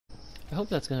I hope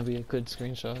that's gonna be a good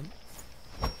screenshot.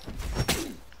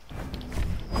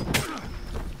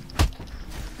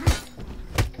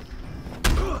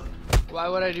 Why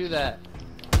would I do that?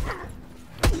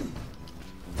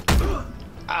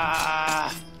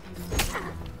 Ah!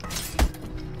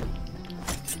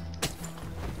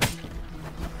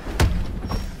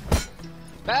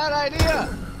 Bad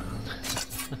idea!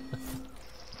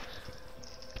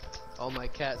 Oh, my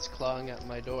cat's clawing at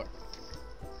my door.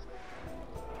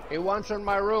 He wants in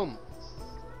my room.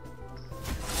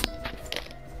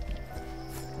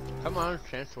 Come on,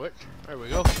 can't switch. There we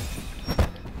go.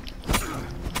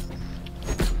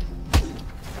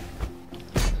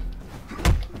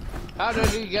 How did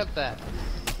he get that?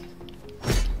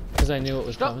 Because I knew it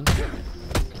was coming.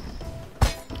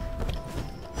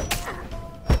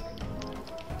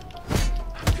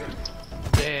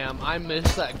 Damn, I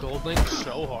missed that gold link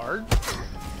so hard.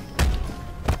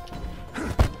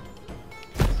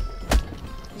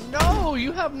 No,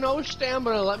 you have no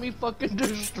stamina. Let me fucking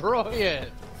destroy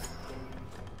it.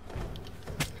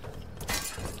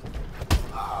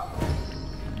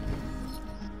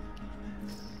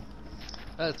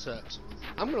 That sucks.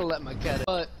 I'm gonna let my cat in,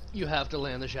 but you have to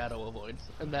land the Shadow of Void,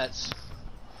 and that's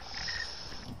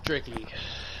tricky.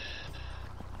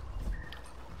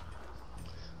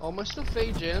 Oh, am I still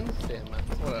phage in? Damn it.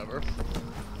 Whatever.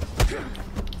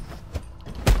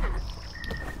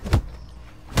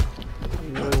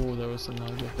 Whoa, that was some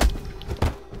nausea.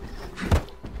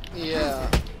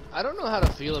 Yeah. I don't know how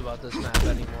to feel about this map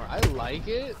anymore. I like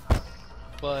it,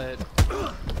 but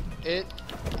it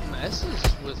messes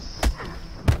with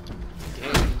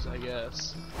games, I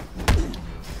guess.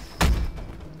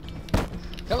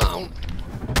 Come on.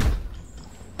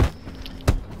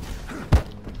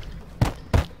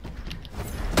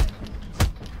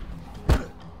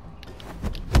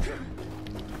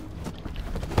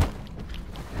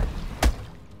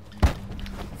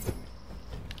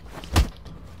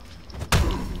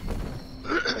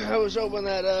 I was hoping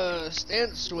that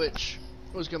stance switch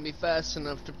was gonna be fast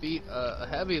enough to beat a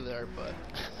heavy there, but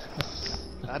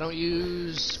I don't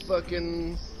use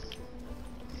fucking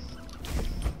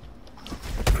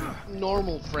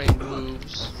normal frame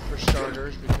moves for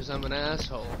starters because I'm an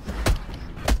asshole.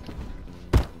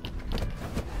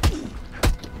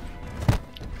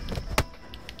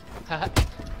 Haha.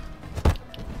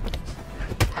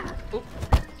 Oop.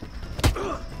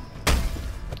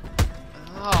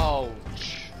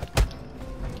 Ouch.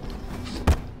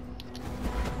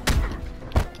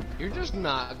 You're just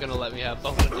not gonna let me have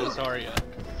fun with this, are you?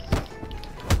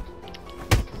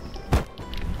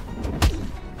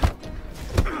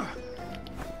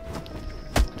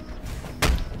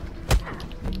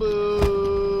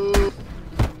 Boo!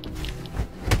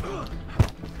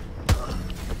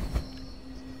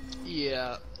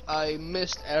 Yeah, I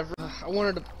missed every. I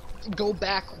wanted to go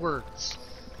backwards.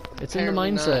 It's in the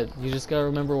mindset. You just gotta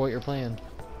remember what you're playing.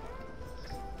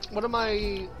 One of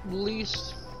my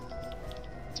least.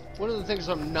 One of the things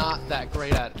I'm not that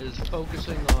great at is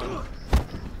focusing on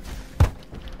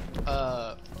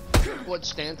what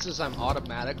stances I'm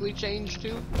automatically changed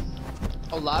to.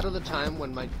 A lot of the time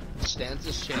when my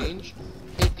stances change,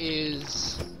 it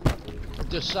is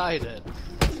decided.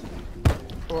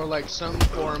 Or like some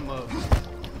form of,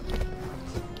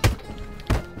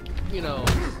 you know,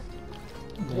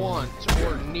 want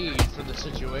or need for the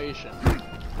situation.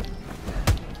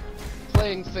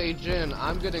 Playing Phage In,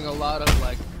 I'm getting a lot of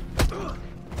like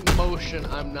motion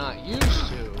I'm not used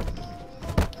to,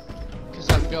 because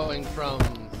I'm going from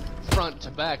front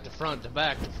to back to front to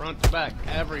back to front to back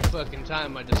every fucking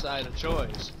time I decide a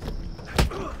choice,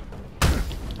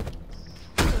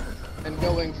 and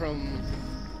going from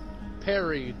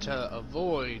parry to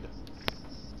avoid.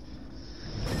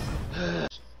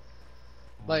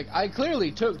 Like, I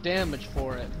clearly took damage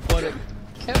for it, but it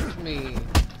kept me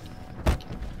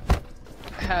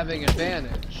having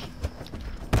advantage.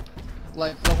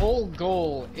 Like, the whole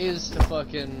goal is to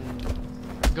fucking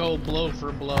go blow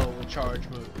for blow with charge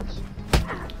moves.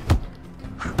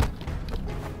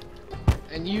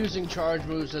 And using charge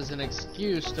moves as an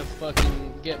excuse to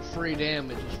fucking get free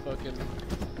damage is fucking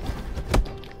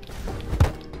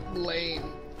lame.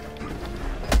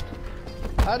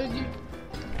 How did you...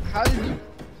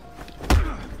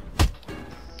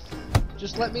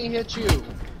 Just let me hit you.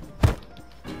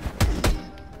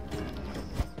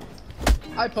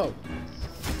 I poke.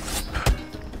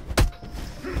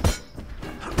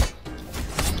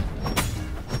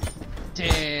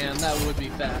 Damn, that would be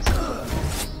fast.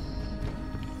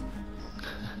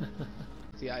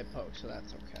 The eye poke, so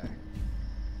that's okay.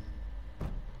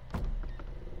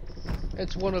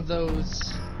 It's one of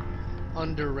those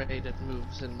underrated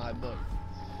moves in my book.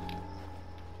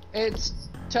 It's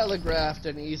telegraphed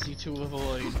and easy to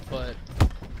avoid, but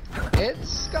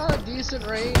it's got a decent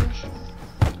range,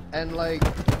 and like,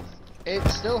 it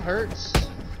still hurts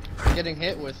getting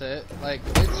hit with it. Like,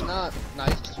 it's not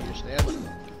nice to your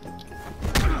stamina.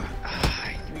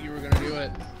 I knew you were gonna do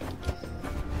it.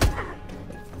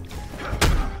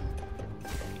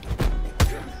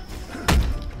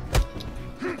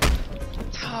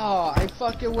 Oh, I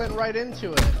fucking went right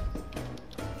into it.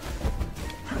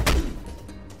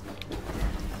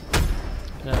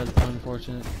 That is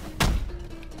unfortunate.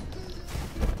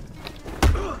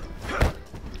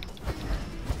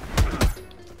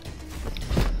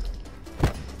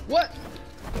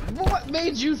 What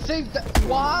made you think that?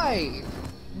 Why?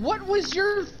 What was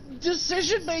your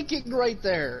decision making right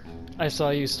there? I saw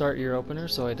you start your opener,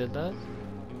 so I did that.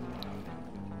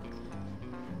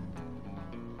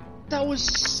 That was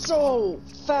so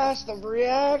fast of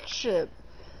reaction.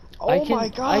 Oh my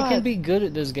god. I can be good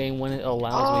at this game when it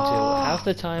allows me to. Half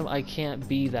the time I can't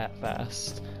be that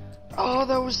fast. Oh,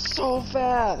 that was so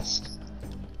fast.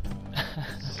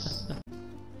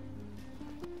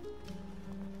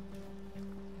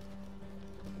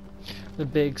 The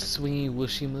big swingy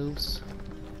whooshy moves.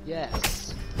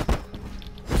 Yes.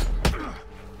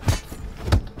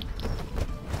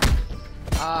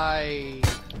 I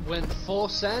went full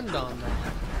send on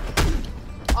that.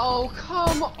 Oh,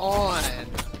 come on.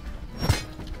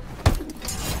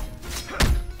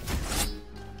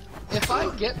 If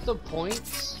I get the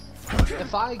points,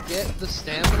 if I get the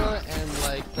stamina and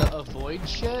like the avoid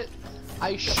shit,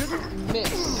 I shouldn't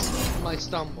miss my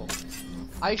stumble.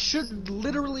 I should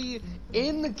literally,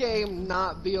 in the game,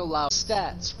 not be allowed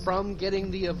stats from getting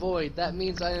the avoid. That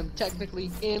means I am technically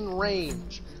in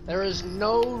range. There is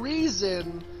no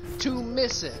reason to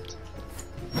miss it.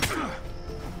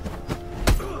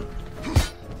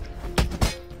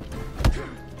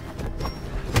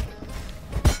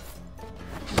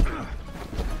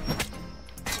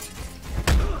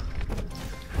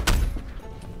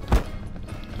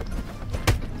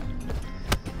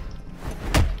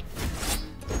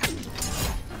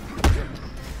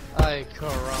 Ay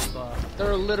caramba.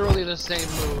 They're literally the same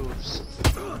moves.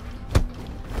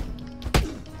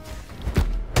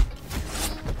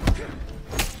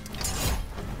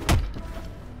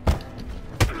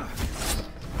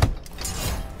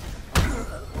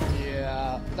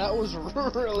 Yeah, that was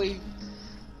really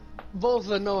both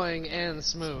annoying and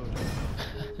smooth.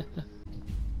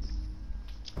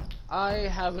 I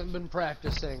haven't been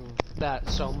practicing that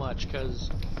so much because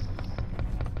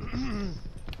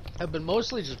I've been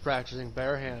mostly just practicing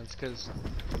bare hands, because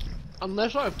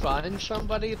unless I find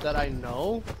somebody that I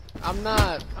know,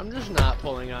 I'm just not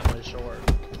pulling out my sword.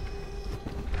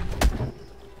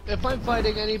 If I'm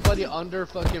fighting anybody under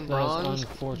fucking bronze,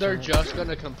 they're just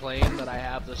gonna complain that I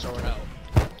have the sword out.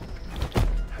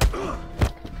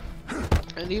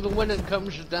 And even when it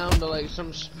comes down to like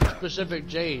some specific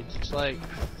jades, it's like,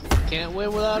 can't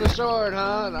win without a sword,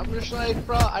 huh? And I'm just like,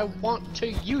 bro, I want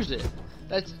to use it.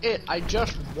 That's it. I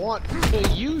just want to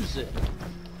use it.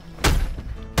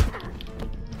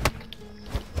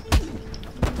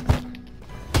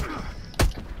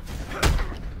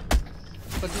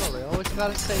 But no, they always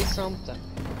gotta say something.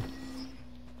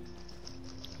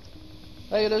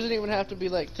 Like, it doesn't even have to be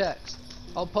like text.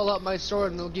 I'll pull out my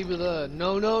sword and they'll give you the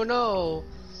no, no, no,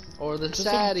 or the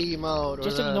sad emote, or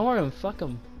just ignore him. Fuck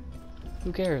him.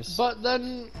 Who cares? But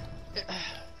then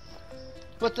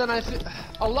I feel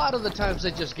a lot of the times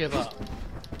they just give up.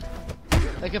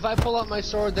 Like, if I pull out my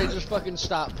sword, they just fucking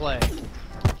stop playing.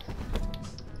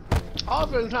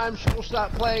 Oftentimes people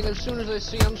stop playing as soon as they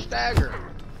see I'm staggered.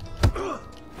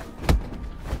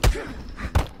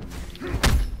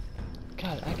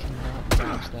 God, I cannot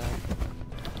dodge that.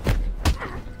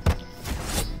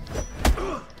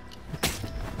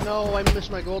 No, I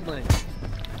missed my gold lane.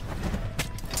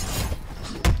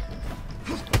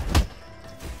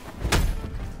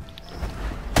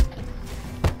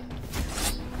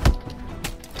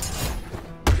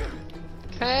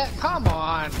 Come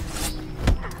on!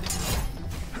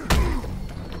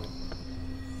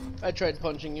 I tried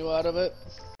punching you out of it.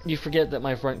 You forget that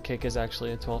my front kick is actually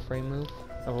a 12 frame move,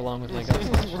 along with my gut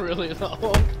punch. Really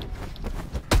though?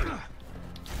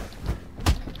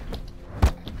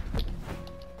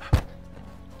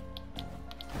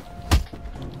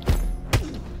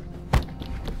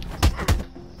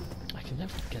 I can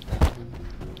never get that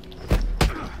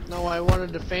move. No, I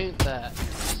wanted to feint that.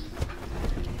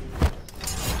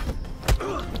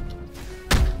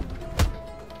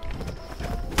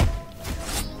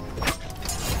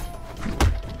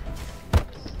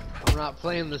 I'm not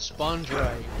playing the sponge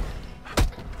right.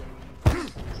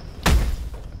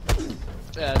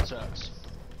 Yeah, it sucks.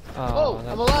 Oh,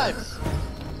 I'm alive!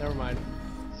 Never mind.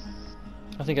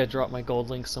 I think I dropped my gold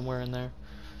link somewhere in there.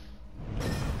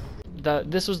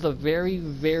 This was the very,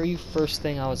 very first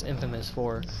thing I was infamous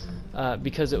for,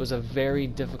 because it was a very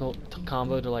difficult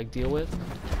combo to like deal with.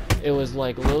 It was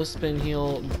like low spin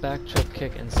heel, back choke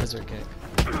kick, and scissor kick.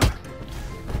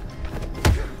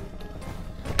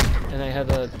 And I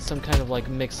had some kind of like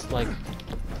mixed like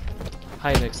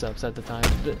high mix-ups at the time.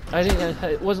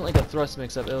 It wasn't like a thrust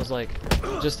mix-up. It was like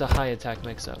just a high attack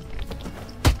mix-up.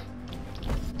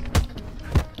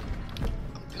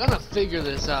 I'm gonna figure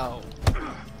this out.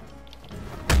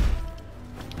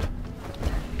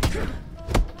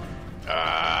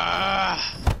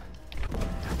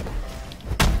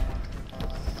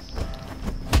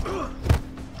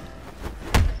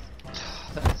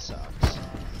 That sucks.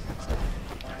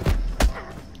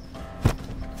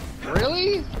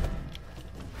 Really?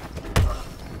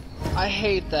 I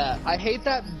hate that. I hate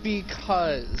that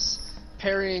because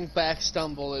parrying back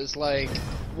stumble is like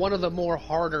one of the more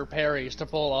harder parries to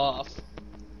pull off.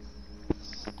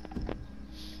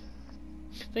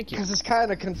 Thank you. Because it's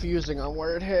kind of confusing on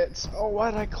where it hits. Oh,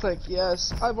 why'd I click?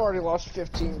 Yes, I've already lost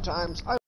 15 times.